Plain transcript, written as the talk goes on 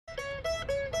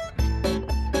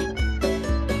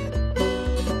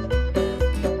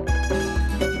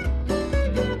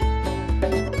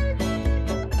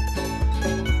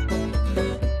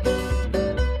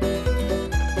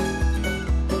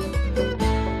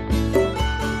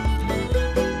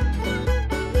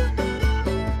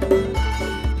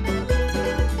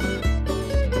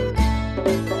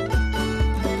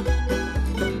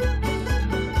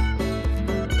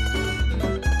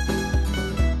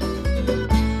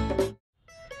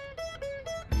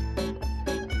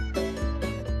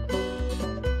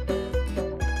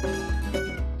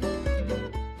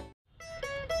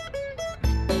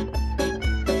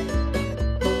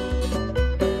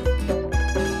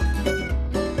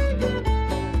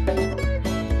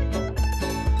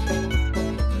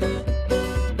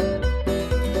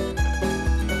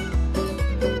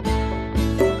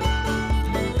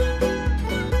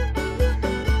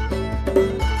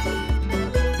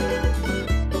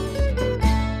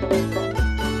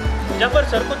जब पर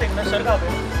सर को देखना, सर कहाँ पे?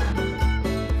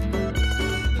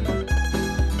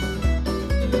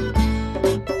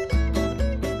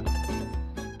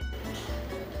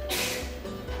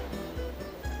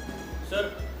 सर,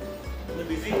 मैं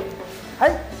busy हूँ. Hi.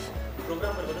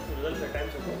 Program पर बता, result का time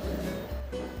से.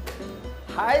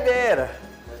 Hi there.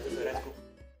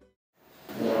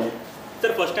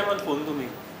 Sir, first time on phone to me.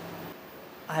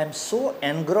 I am so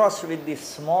engrossed with this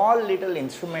small little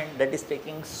instrument that is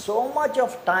taking so much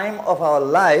of time of our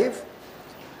life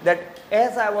that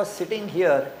as I was sitting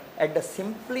here at the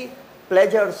Simply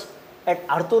Pleasures at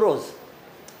Arturo's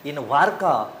in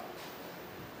Varca,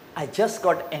 I just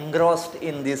got engrossed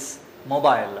in this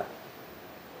mobile.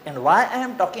 And why I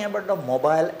am talking about the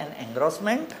mobile and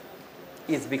engrossment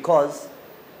is because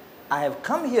I have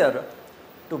come here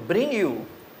to bring you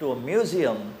to a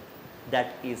museum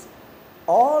that is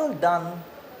all done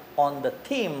on the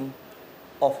theme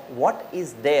of what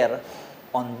is there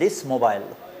on this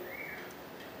mobile.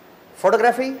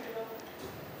 Photography,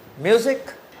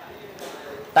 music,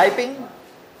 typing.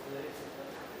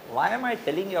 Why am I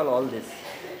telling you all this?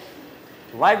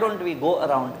 Why don't we go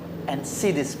around and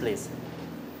see this place?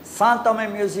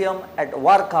 Thome Museum at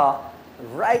Varca,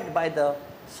 right by the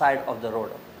side of the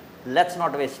road. Let's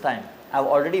not waste time. I've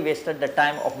already wasted the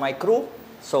time of my crew,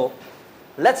 so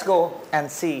let's go and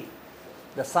see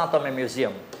the Thome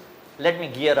Museum. Let me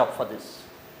gear up for this.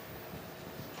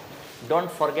 Don't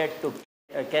forget to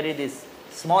carry this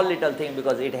small little thing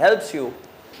because it helps you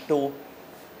to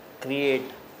create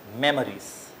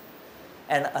memories.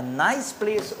 And a nice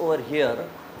place over here,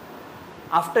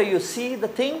 after you see the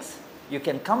things, you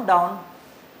can come down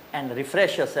and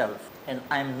refresh yourself. And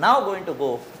I'm now going to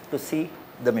go to see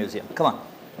the museum. Come on.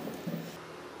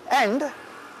 And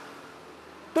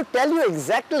to tell you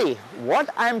exactly what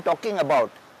I am talking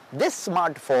about, this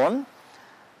smartphone,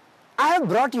 I have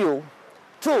brought you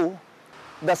to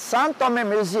the Thome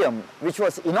Museum, which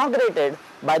was inaugurated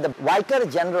by the Vicar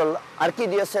General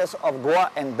Archdiocese of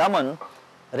Goa and Daman,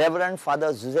 Reverend Father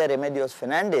Jose Remedios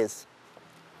Fernandez,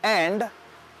 and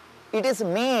it is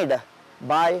made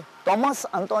by Thomas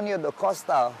Antonio da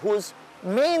Costa, whose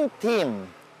main theme,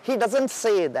 he doesn't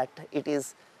say that it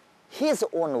is his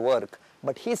own work,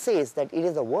 but he says that it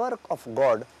is a work of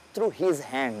God through his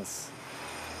hands.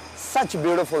 Such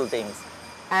beautiful things.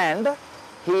 And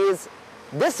he is,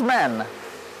 this man,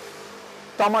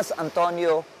 Thomas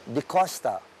Antonio da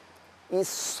Costa, is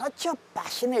such a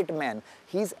passionate man.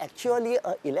 He is actually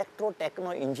an electro-techno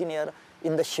engineer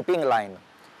in the shipping line.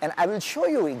 And I will show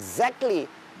you exactly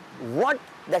what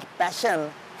that passion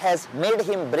has made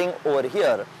him bring over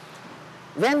here.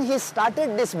 When he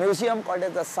started this museum called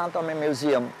as the Thome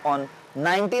Museum on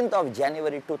 19th of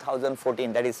January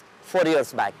 2014, that is 4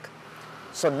 years back.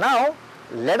 So now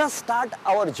let us start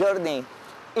our journey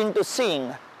into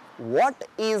seeing what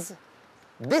is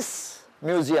this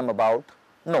museum about.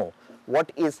 No, what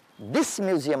is this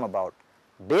museum about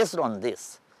based on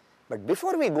this. But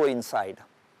before we go inside,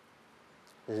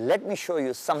 let me show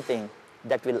you something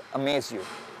that will amaze you.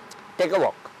 Take a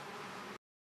walk.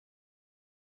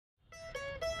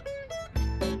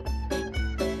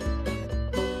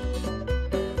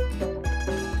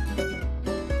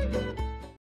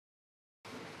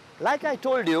 Like I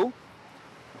told you,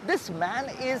 this man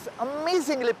is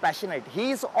amazingly passionate. He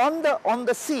is on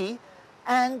the sea,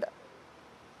 and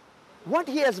what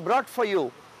he has brought for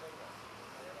you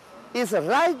is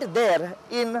right there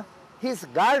in his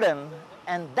garden,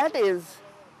 and that is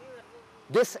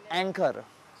this anchor.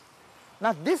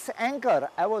 Now this anchor,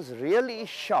 I was really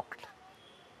shocked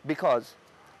because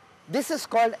this is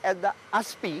called as the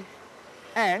Aspi,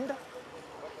 and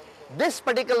this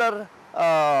particular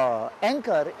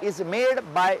anchor is made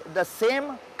by the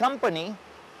same company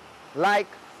like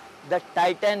the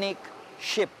Titanic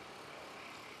ship.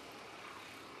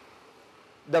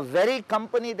 The very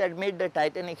company that made the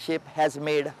Titanic ship has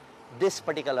made this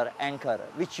particular anchor,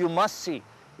 which you must see.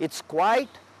 It's quite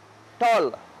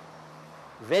tall,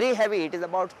 very heavy. It is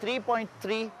about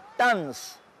 3.3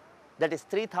 tons, that is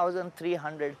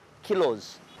 3,300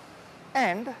 kilos.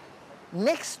 And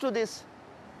next to this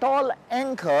tall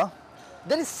anchor,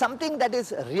 there is something that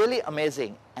is really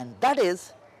amazing, and that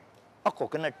is a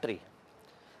coconut tree.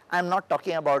 I am not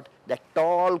talking about that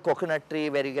tall coconut tree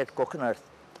where you get coconuts,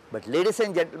 but ladies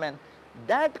and gentlemen,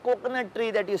 that coconut tree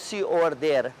that you see over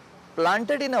there,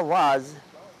 planted in a vase,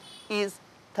 is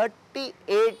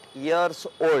 38 years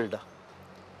old.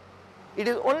 It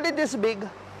is only this big,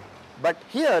 but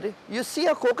here you see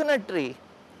a coconut tree.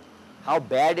 How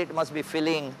bad it must be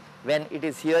feeling when it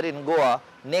is here in Goa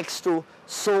next to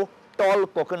so tall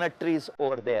coconut trees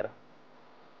over there.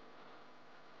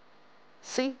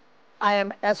 See, I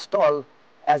am as tall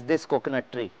as this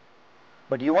coconut tree.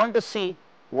 But you want to see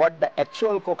what the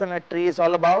actual coconut tree is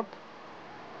all about?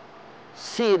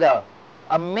 See the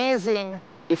amazing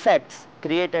effects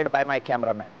created by my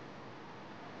cameraman.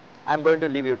 I'm going to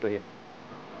leave you to him.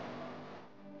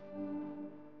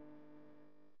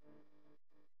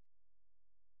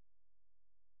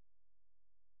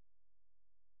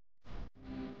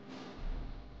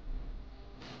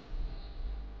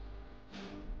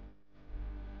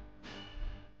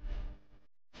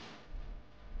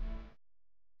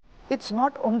 It's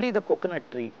not only the coconut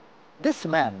tree. This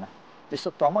man,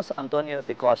 Mr. Thomas Antonio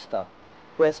de Costa,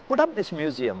 who has put up this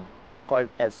museum called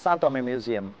as Thome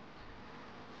Museum,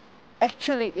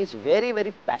 actually is very,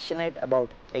 very passionate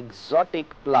about exotic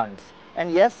plants.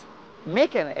 And yes,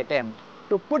 make an attempt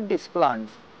to put these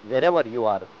plants wherever you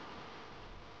are.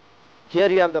 Here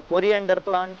you have the coriander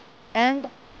plant, and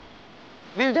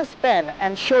we'll just pan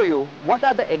and show you what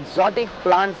are the exotic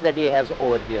plants that he has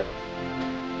over here.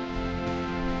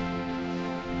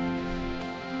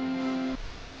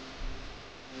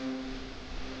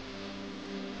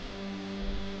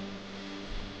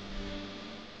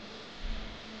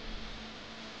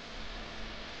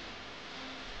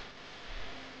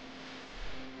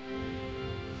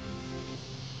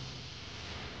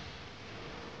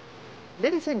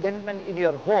 Ladies and gentlemen, in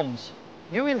your homes,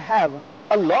 you will have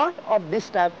a lot of this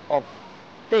type of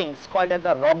things called as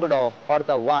the rogdo or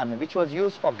the one which was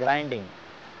used for grinding.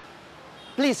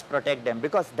 Please protect them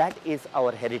because that is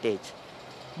our heritage.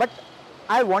 But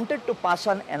I wanted to pass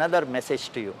on another message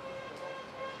to you.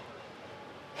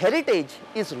 Heritage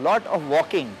is a lot of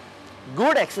walking,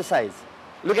 good exercise.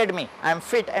 Look at me, I am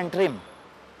fit and trim.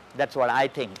 That's what I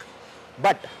think.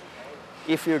 But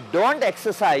if you don't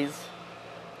exercise,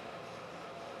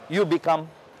 you become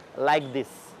like this.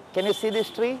 Can you see this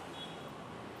tree?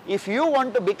 If you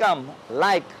want to become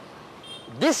like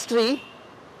this tree,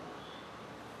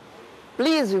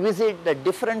 please visit the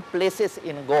different places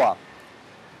in Goa,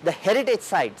 the heritage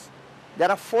sites. There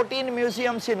are 14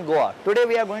 museums in Goa. Today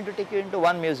we are going to take you into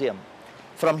one museum.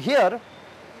 From here,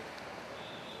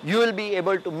 you will be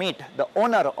able to meet the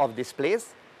owner of this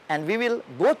place, and we will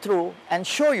go through and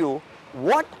show you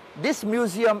what this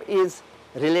museum is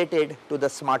related to the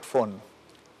smartphone.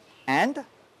 And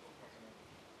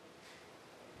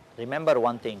remember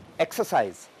one thing,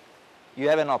 exercise. You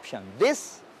have an option,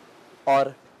 this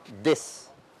or this.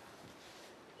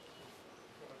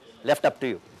 Left up to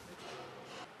you.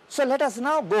 So let us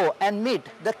now go and meet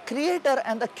the creator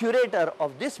and the curator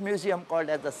of this museum called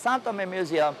as the Thome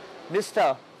Museum,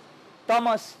 Mr.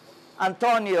 Thomas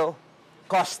Antonio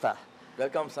Costa.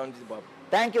 Welcome, Sanjeev Bob.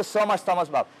 Thank you so much, Thomas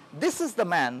Bob. This is the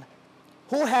man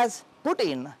who has put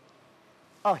in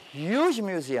a huge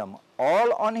museum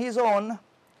all on his own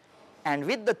and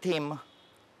with the theme,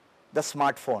 the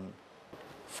smartphone.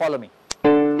 Follow me.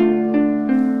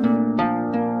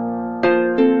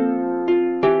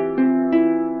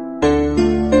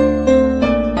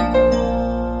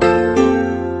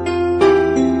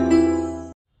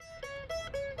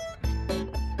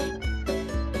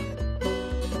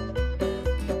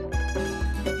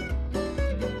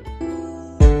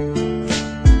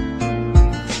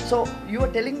 So you were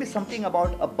telling me something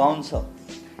about a bouncer.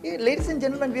 Ladies and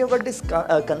gentlemen, we have got this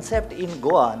concept in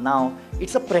Goa now.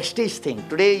 It's a prestige thing.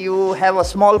 Today you have a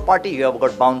small party, you have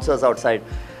got bouncers outside.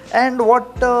 And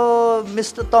what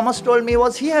Mr. Thomas told me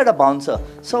was he had a bouncer.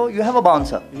 So you have a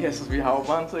bouncer. Yes, we have a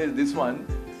bouncer is this one.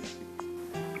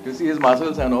 You see his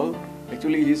muscles and all.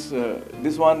 Actually,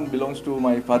 this one belongs to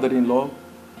my father-in-law.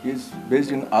 He's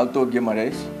based in Alto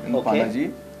Guimarães in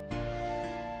Panaji.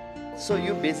 So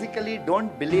you basically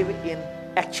don't believe in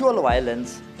actual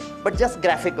violence, but just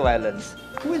graphic violence.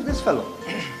 Who is this fellow?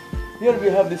 Here we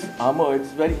have this armor.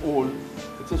 It's very old.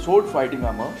 It's a sword fighting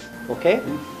armor. Okay.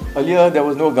 Earlier there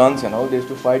was no guns and all. They used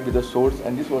to fight with the swords,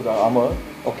 and this was the armor.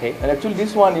 Okay. And actually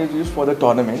this one is used for the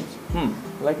tournaments.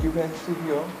 Like you can see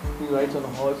here, he rides on a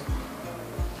horse.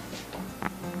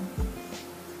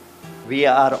 We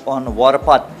are on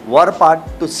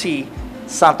Varca to see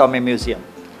Thome Museum.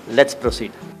 Let's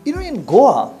proceed. You know, in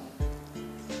Goa,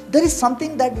 there is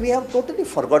something that we have totally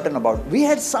forgotten about. We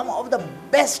had some of the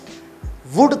best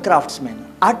wood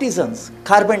craftsmen, artisans,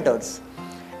 carpenters.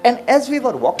 And as we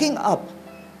were walking up,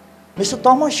 Mr.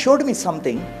 Thomas showed me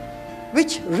something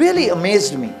which really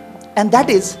amazed me. And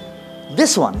that is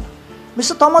this one.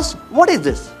 Mr. Thomas, what is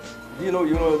this? We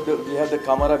have the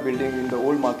Kamara building in the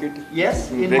old market. Yes,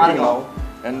 in breaking Margao. now.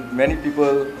 And many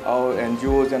people, our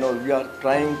NGOs and all, we are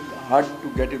trying hard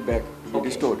to get it back, to be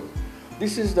restored.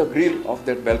 This is the grill of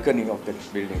that balcony of that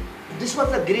building. This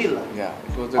was the grill. Yeah,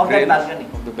 it was the Of that grill balcony.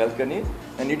 of the balcony,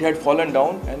 and it had fallen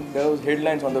down, and there was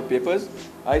headlines on the papers.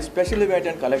 I specially went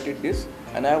and collected this,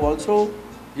 and I have also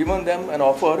given them an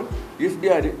offer. If they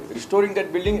are restoring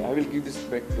that building, I will give this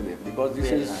back to them because this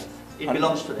Very is nice. It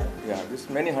belongs to them. Yeah, this is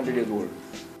many 100 years old.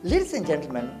 Ladies and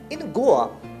gentlemen, in Goa,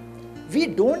 we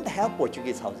don't have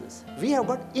Portuguese houses. We have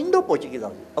got Indo-Portuguese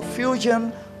houses, a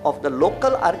fusion of the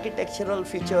local architectural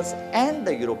features and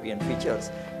the European features.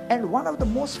 And one of the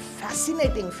most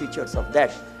fascinating features of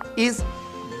that is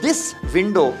this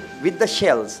window with the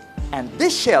shells. And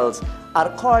these shells are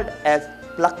called as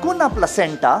Placuna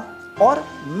placenta or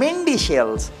Mendi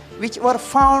shells, which were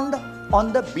found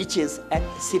on the beaches at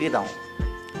Siridao.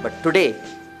 But today,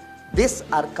 these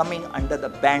are coming under the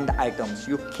banned items.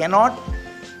 You cannot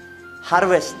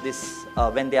harvest this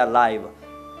when they are live.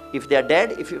 If they are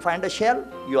dead, if you find a shell,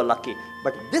 you are lucky.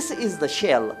 But this is the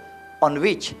shell on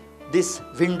which these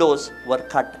windows were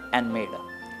cut and made.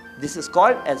 This is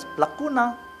called as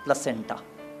Placuna placenta.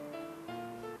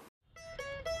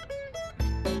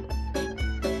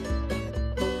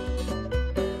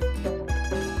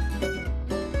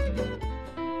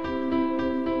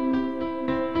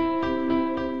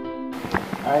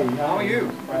 Hi, how are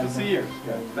you? Good to see you.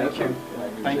 Thank you.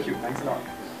 Thank you. Thanks a lot.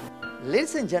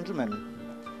 Ladies and gentlemen,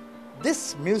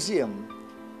 this museum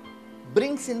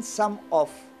brings in some of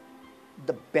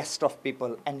the best of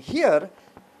people. And here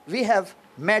we have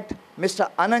met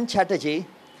Mr. Anand Chatterjee,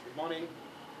 Good morning.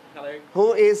 Hello.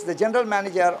 who is the general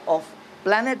manager of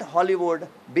Planet Hollywood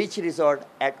Beach Resort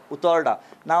at Utorda.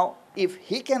 Now, if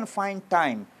he can find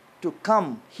time to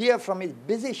come here from his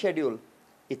busy schedule,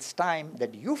 it's time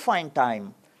that you find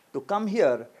time to come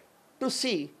here to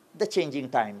see the changing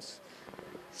times.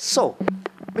 So,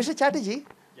 Mr. Chatterjee,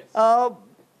 Yes.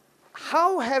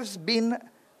 how has been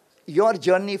your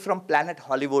journey from Planet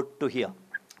Hollywood to here?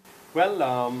 Well,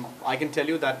 I can tell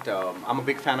you that I'm a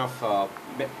big fan of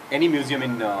any museum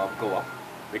in Goa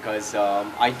because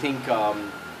I think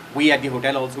we at the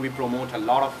hotel also we promote a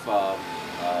lot of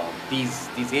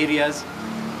these areas.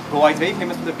 Goa is very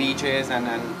famous for the beaches and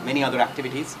many other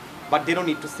activities, but they don't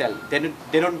need to sell. They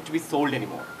don't need to be sold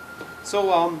anymore.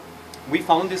 So we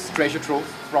found this treasure trove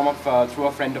from through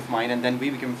a friend of mine, and then we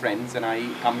became friends. And I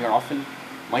come here often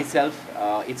myself.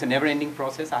 It's a never-ending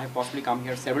process. I have possibly come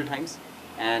here several times,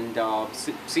 and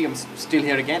see, I'm still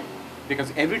here again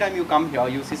because every time you come here,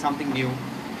 you see something new,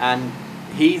 and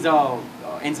he's a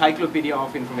encyclopedia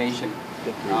of information.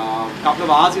 Couple of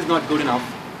hours is not good enough.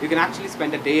 You can actually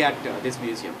spend a day at this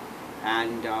museum,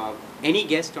 and any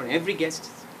guest or every guest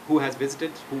who has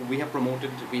visited, who we have promoted,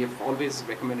 we have always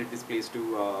recommended this place to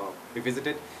be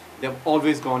visited. They've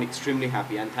always gone extremely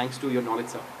happy, and thanks to your knowledge,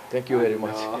 sir. Thank you very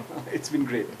much. It's been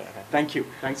great. Thank you.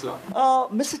 Thanks a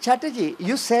lot. Mr. Chatterjee,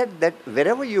 you said that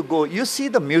wherever you go, you see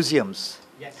the museums.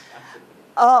 Yes,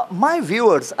 absolutely. My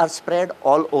viewers are spread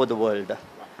all over the world.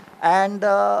 And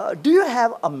do you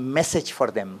have a message for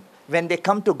them when they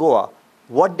come to Goa,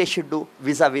 what they should do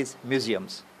vis-a-vis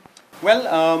museums?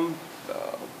 Well,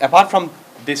 apart from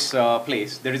this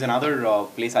place, there is another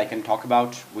place I can talk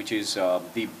about, which is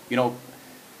the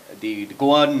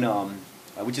Goan,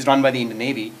 which is run by the Indian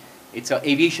Navy. It's a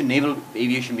naval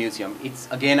aviation museum. It's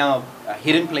again a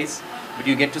hidden place, but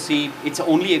you get to see. It's the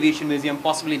only aviation museum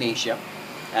possibly in Asia,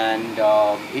 and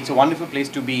it's a wonderful place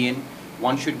to be in.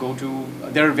 One should go to.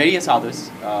 There are various others.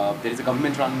 There is a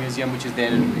government-run museum which is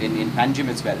there in Panjim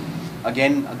as well.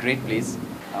 Again, a great place.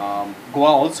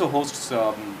 Goa also hosts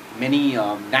many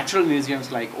natural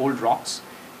museums like old rocks,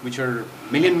 which are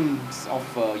millions of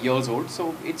years old.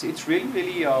 So it's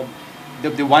really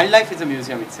the wildlife is a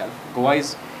museum itself. Goa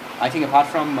is, I think, apart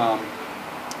from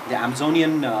the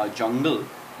Amazonian jungle,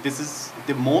 this is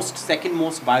the second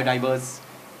most biodiverse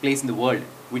place in the world,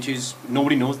 which is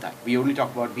nobody knows that. We only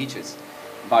talk about beaches,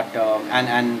 but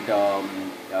and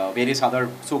various other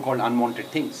so-called unwanted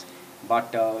things.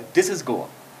 But this is Goa.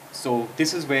 So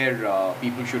this is where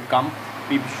people should come.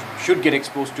 People should get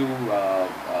exposed to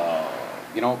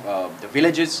the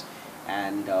villages,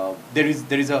 and there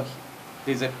is a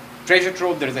treasure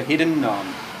trove. There is a hidden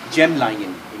gem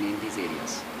lying in these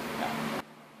areas. Yeah.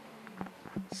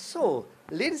 So,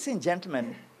 ladies and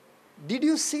gentlemen, did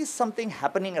you see something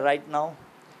happening right now?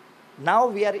 Now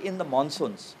we are in the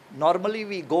monsoons. Normally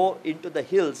we go into the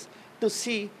hills to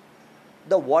see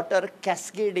the water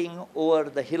cascading over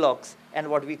the hillocks and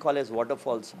what we call as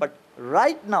waterfalls. But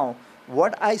right now,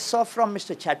 what I saw from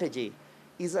Mr. Chatterjee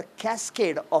is a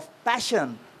cascade of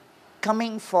passion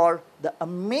coming for the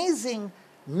amazing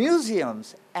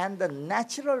museums and the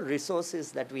natural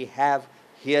resources that we have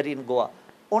here in Goa.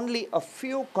 Only a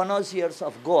few connoisseurs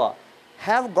of Goa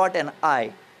have got an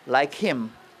eye like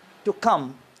him to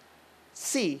come,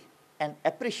 see and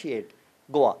appreciate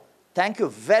Goa. Thank you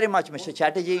very much, Mr.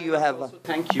 Chatterjee. You have...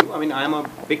 Thank you. I mean, I am a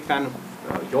big fan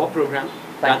of your program.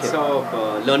 Thank That's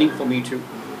you. Learning for me too.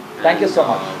 Thank you so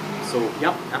much. So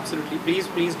yeah, absolutely.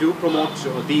 Please do promote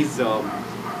these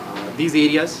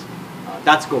areas.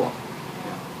 That's Goa. Yeah.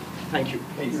 Thank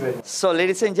you. So,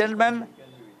 ladies and gentlemen,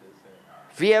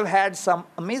 we have had some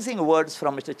amazing words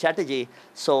from Mr. Chatterjee.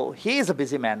 So, he is a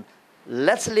busy man.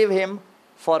 Let's leave him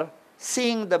for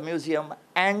seeing the museum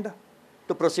and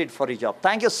to proceed for his job.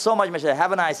 Thank you so much, Mr.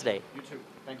 Have a nice day. You too.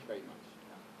 Thank you very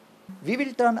much. We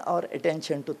will turn our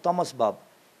attention to Thomas Bob,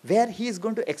 where he is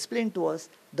going to explain to us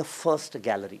the first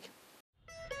gallery.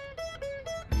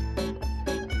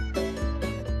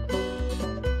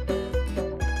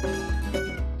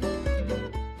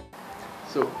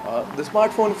 So the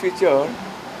smartphone feature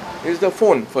is the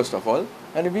phone first of all,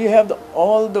 and we have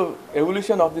all the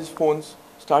evolution of these phones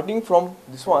starting from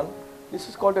this one. This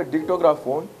is called a dictograph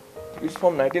phone. It's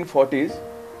from 1940s.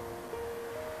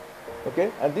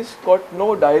 Okay, and this got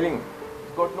no dialing.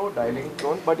 It's got no dialing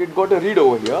tone, but it got a read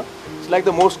over here. It's like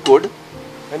the Morse code,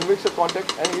 and makes a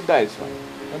contact and it dials one.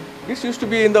 And this used to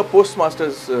be in the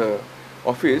postmaster's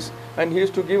office, and he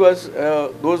used to give us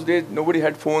those days nobody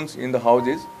had phones in the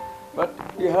houses. But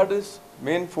he had this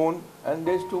main phone, and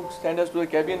they used to send us to the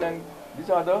cabin, and these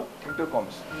are the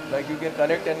intercoms. Like you can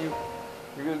connect and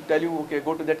he will tell you, okay,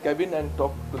 go to that cabin and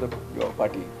talk to your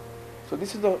party. So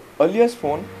this is the earliest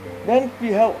phone. Then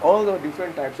we have all the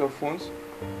different types of phones.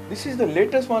 This is the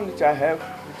latest one which I have,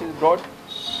 which is brought.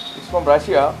 It's from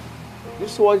Russia.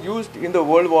 This was used in the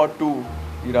World War II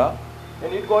era,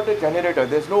 and it got a generator.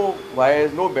 There's no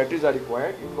wires, no batteries are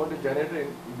required. It got a generator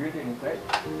built in inside.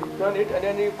 You turn it and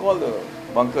then you call the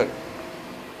bunker.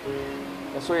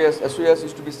 SOS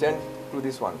is to be sent to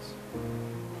these ones.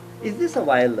 Is this a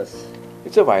wireless?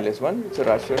 It's a wireless one. It's a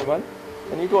Russian one,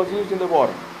 and it was used in the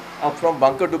war. From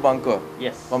bunker to bunker.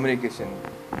 Yes. Communication.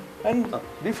 And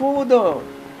before the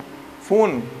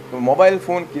phone, the mobile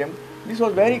phone came, this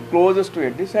was very closest to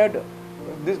it. This had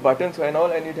these buttons and all,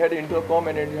 and it had intercom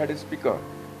and it had a speaker.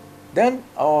 Then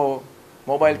our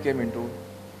mobile came into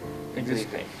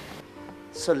existence.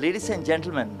 So, ladies and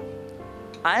gentlemen,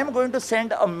 I am going to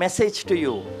send a message to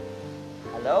you.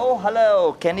 Hello,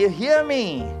 hello, can you hear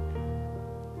me?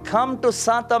 Come to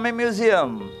Thome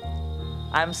Museum.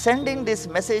 I am sending this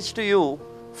message to you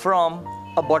from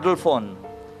a bottle phone.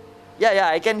 Yeah,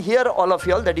 I can hear all of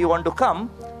you all that you want to come,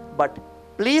 but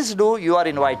please do, you are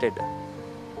invited.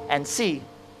 And see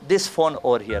this phone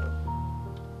over here.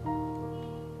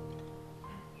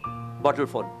 Bottle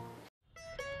phone.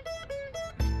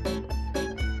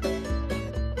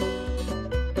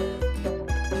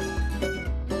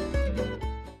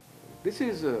 This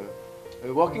is a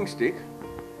walking stick.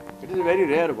 It is a very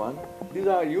rare one. These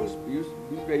were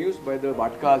used by the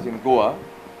Varcas in Goa,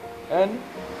 and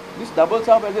this doubles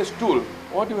up as a stool.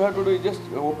 What you have to do is just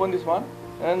open this one,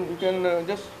 and you can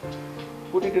just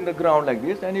put it in the ground like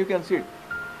this, and you can sit.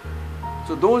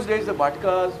 So those days the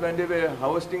Varcas, when they were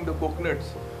harvesting the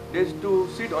coconuts, they used to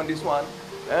sit on this one,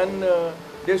 and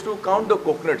they used to count the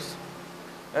coconuts.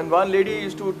 And one lady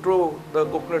used to throw the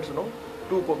coconuts,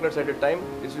 2 coconuts at a time.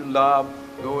 This is laugh,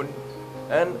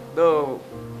 and the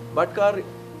Varca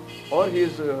or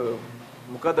his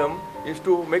Mukadam used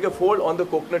to make a fold on the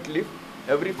coconut leaf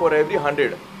for every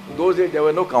 100. In those days there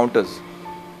were no counters.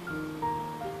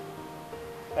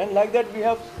 And like that we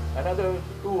have another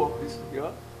 2 of these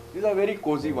here. These are very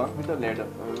cozy ones with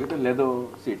a leather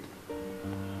seat.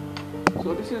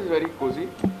 So this is very cozy.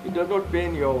 It does not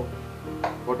pain your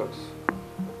buttocks.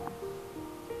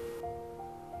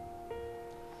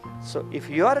 So if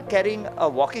you are carrying a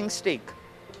walking stick,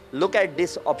 look at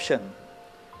this option.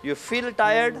 You feel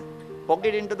tired, poke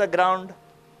it into the ground,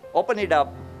 open it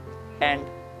up, and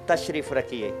tashrif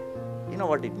rakhiye. You know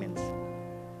what it means.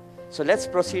 So let's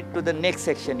proceed to the next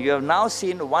section. You have now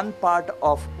seen one part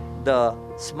of the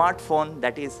smartphone,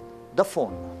 that is the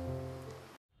phone.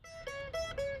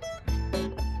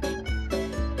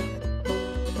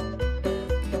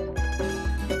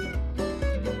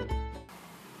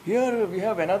 Here we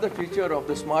have another feature of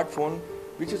the smartphone,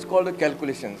 which is called the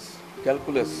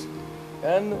calculus.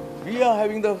 And we are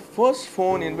having the first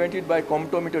phone invented by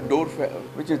Comptometer Dorf,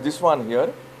 which is this one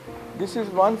here. This is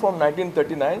one from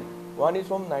 1939, one is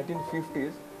from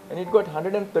 1950s, and it got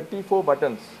 134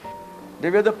 buttons. They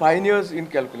were the pioneers in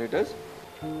calculators.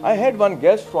 I had one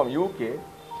guest from UK,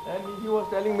 and he was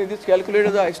telling me these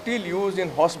calculators are still used in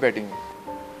horse betting.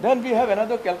 Then we have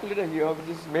another calculator here,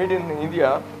 which is made in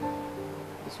India.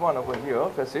 This one over here,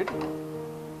 facet.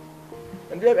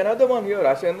 And we have another one here,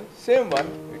 Russian, same one,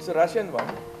 it's a Russian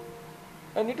one.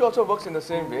 And it also works in the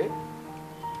same way.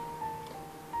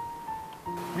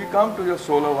 We come to your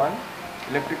solar one,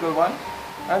 electrical one,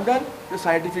 and then the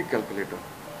scientific calculator.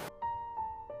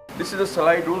 This is a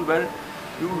slide rule where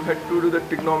you had to do the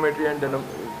trigonometry and then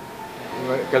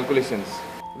calculations.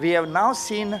 We have now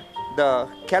seen the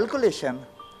calculation.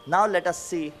 Now let us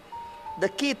see the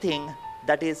key thing,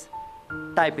 that is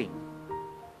typing.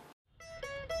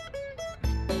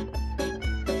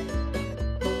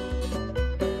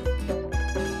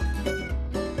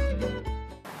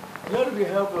 Here we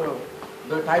have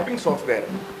the typing software.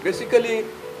 Basically,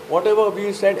 whatever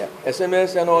we send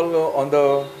SMS and all on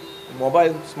the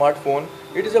mobile smartphone,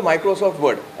 it is a Microsoft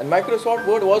Word. And Microsoft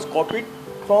Word was copied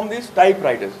from these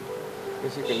typewriters,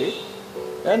 basically.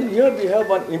 And here we have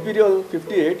one Imperial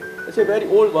 58. It's a very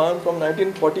old one from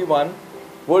 1941,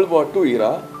 World War II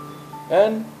era.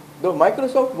 And the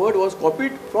Microsoft Word was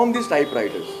copied from these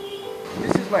typewriters.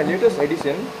 This is my latest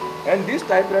edition, and this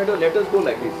typewriter let us go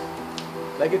like this,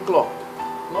 like a clock.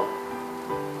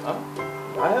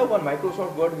 I have one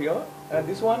Microsoft Word here, and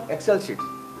this one Excel sheet.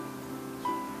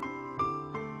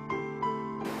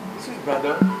 This is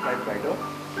brother typewriter.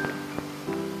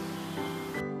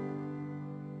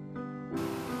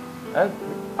 And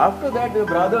after that, the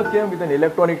brother came with an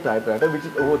electronic typewriter, which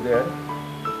is over there.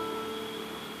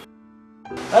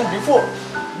 And before,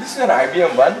 this is an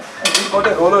IBM one, and it's got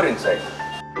a roller inside.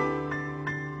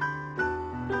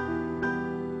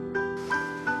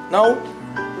 Now,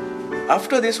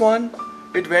 after this one,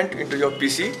 it went into your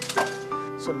PC.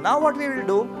 So now what we will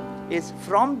do is,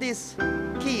 from these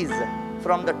keys,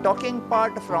 from the talking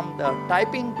part, from the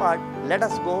typing part, let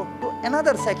us go to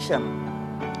another section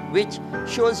which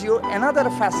shows you another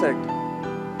facet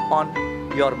on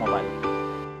your mobile.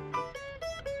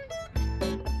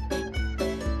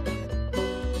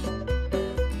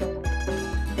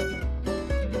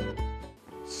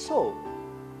 So,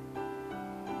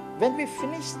 when we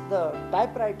finish the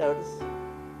typewriters,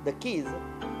 the keys,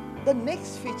 the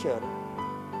next feature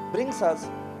brings us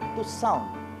to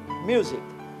sound, music.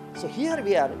 So here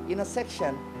we are in a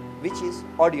section which is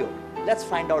audio. Let's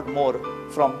find out more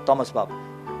from Thomas Bab.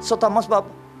 So Thomas Bab,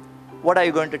 what are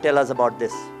you going to tell us about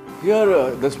this? Here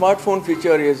the smartphone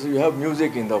feature is you have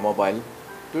music in the mobile.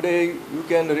 Today you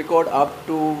can record up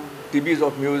to TBs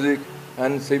of music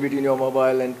and save it in your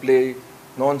mobile and play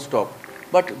non-stop.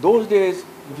 But those days,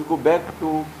 if you go back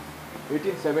to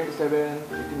 1877,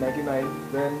 1899,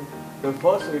 when the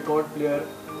first record player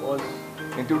was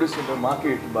introduced in the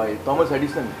market by Thomas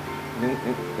Edison.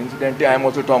 Incidentally, I am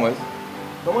also Thomas.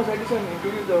 Thomas Edison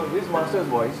introduced his master's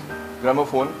voice,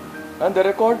 gramophone, and the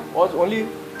record was only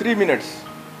 3 minutes.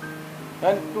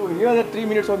 And to hear the 3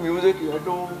 minutes of music, you had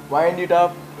to wind it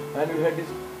up, and you had this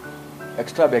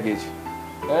extra baggage.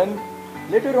 And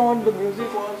later on, the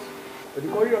music was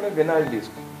recorded on a vinyl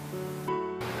disc.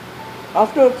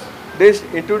 After this,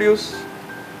 introduced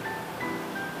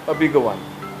a bigger one.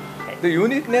 The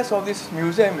uniqueness of this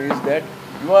museum is that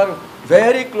you are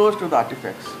very close to the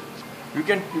artifacts. You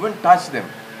can even touch them.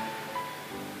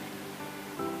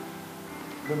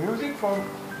 The music from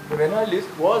the vinyl disc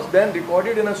was then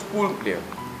recorded in a spool player.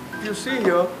 If you see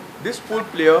here, this spool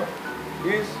player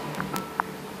is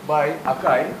by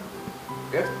Akai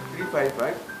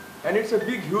F355, and it's a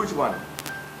big, huge one.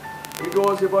 It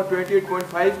was about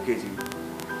 28.5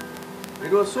 kg.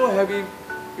 It was so heavy,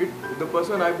 the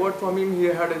person I bought from him, he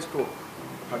had a stroke,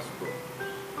 heart stroke.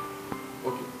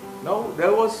 Okay. Now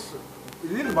there was,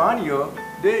 within 1 year,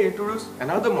 they introduced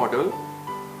another model,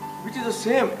 which is the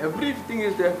same. Everything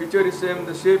is there, feature is same,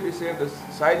 the shape is same, the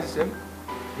size is same,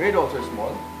 weight also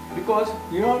small. Because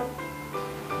here,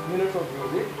 minutes of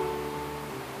music,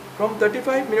 from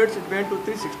 35 minutes it went to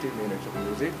 360 minutes of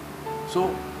music.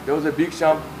 So there was a big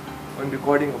jump on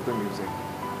recording of the music.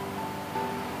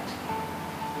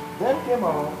 Then came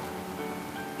our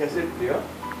cassette player.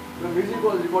 The music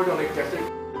was recorded on a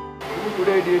cassette. Even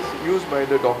today it is used by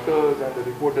the doctors and the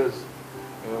reporters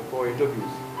for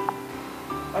interviews.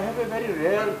 I have a very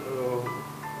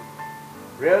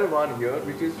rare one here,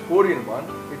 which is 4-in-1.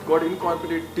 It's got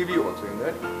incorporated TV also in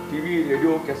that. TV,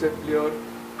 radio, cassette player.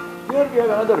 Here we have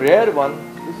another rare one.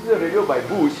 This is a radio by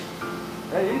Bush,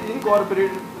 and it is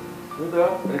incorporated with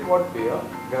a record player,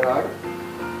 garage.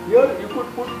 Here you could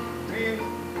put 3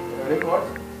 records,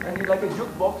 and it's like a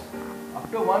jukebox.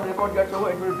 After one record gets over,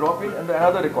 it will drop in and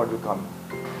another record will come.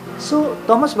 So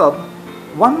Thomas Bab,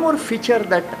 one more feature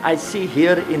that I see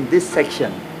here in this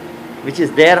section, which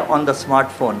is there on the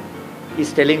smartphone,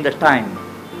 is telling the time.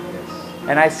 Yes.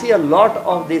 And I see a lot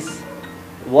of these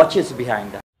watches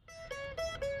behind that.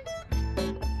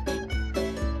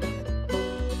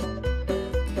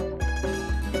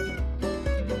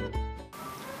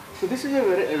 this is a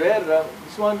very rare,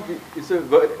 this one is a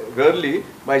Verli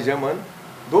by German.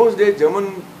 Those days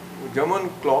German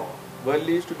clock, Verli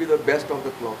used to be the best of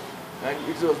the clocks, and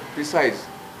it was precise.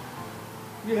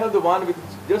 We have the one with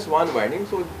just one winding,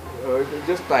 so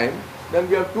just time. Then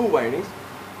we have two windings.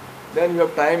 Then you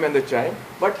have time and the chime.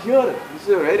 But here, this is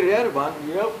a very rare one.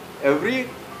 We have every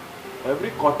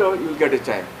quarter you will get a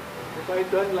chime. If I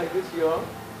turn like this here,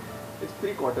 it's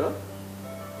 3/4.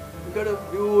 You get a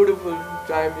beautiful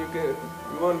chime. You can,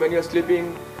 even when you are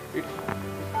sleeping,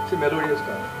 it's a melodious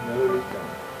chime.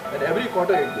 And every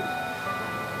quarter it goes.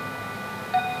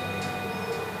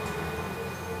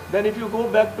 Then if you go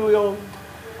back to your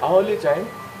hourly chime,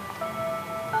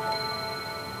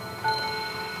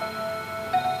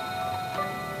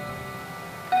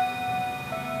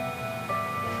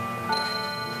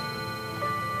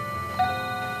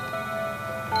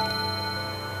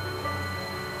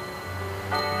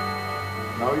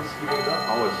 now it's giving the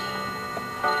hours,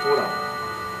 4 hours,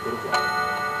 4 o'clock.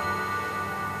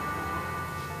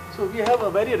 So we have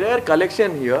a very rare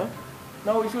collection here.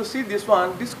 Now if you see this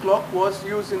one, this clock was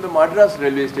used in the Madras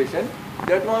railway station.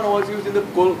 That one was used in the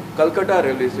Calcutta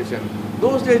railway station.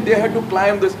 Those days they had to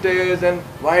climb the stairs and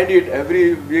wind it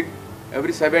every week,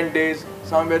 every 7 days,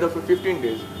 somewhere for 15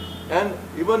 days. And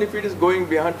even if it is going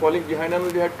behind, falling behind, and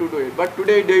they had to do it. But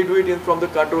today they do it from the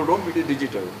control room, it is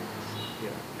digital.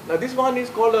 Now this one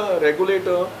is called a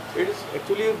regulator. It is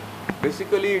actually,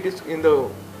 basically it is in the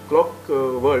clock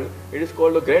world, it is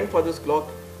called a grandfather's clock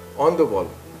on the wall.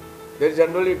 There is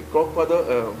generally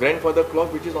grandfather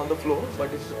clock which is on the floor,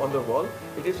 but it's on the wall.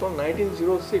 It is from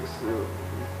 1906,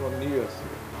 from New Year's.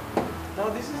 Now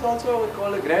this is also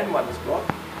called a grandmother's clock,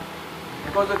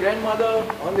 because the grandmother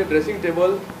on the dressing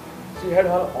table, she had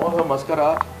all her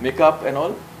mascara, makeup and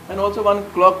all, and also one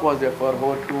clock was there for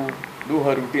her to do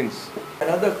her routines.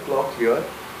 Another clock here,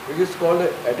 which is called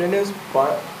attendance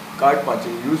card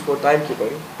punching, used for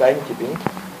timekeeping.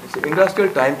 It's an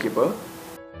industrial timekeeper.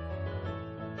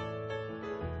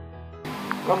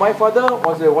 Now my father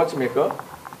was a watchmaker.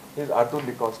 He is Arthur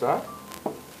de Costa.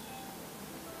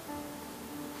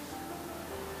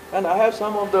 And I have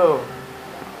some of the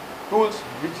tools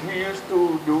which he used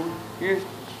to do. He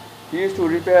used to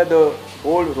repair the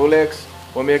old Rolex,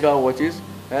 Omega watches,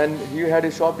 and he had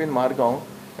a shop in My Goem.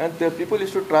 And the people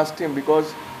used to trust him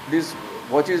because these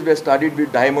watches were studded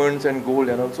with diamonds and gold,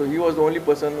 and also he was the only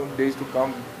person who they used to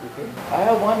come with him. I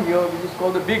have one here which is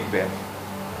called the Big Ben.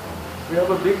 We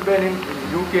have a Big Ben in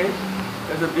UK.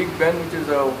 There's a Big Ben which is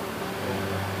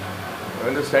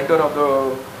in the center of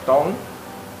the town.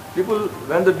 People,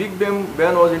 when the Big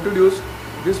Ben was introduced,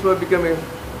 this became a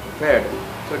fad.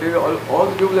 So they were all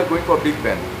the people are going for Big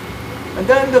Ben. And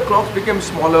then the clocks became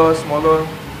smaller,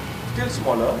 still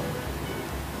smaller,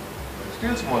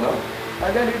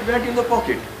 and then it went in the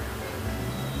pocket.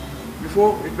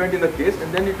 Before it went in the case,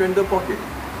 and then it went in the pocket.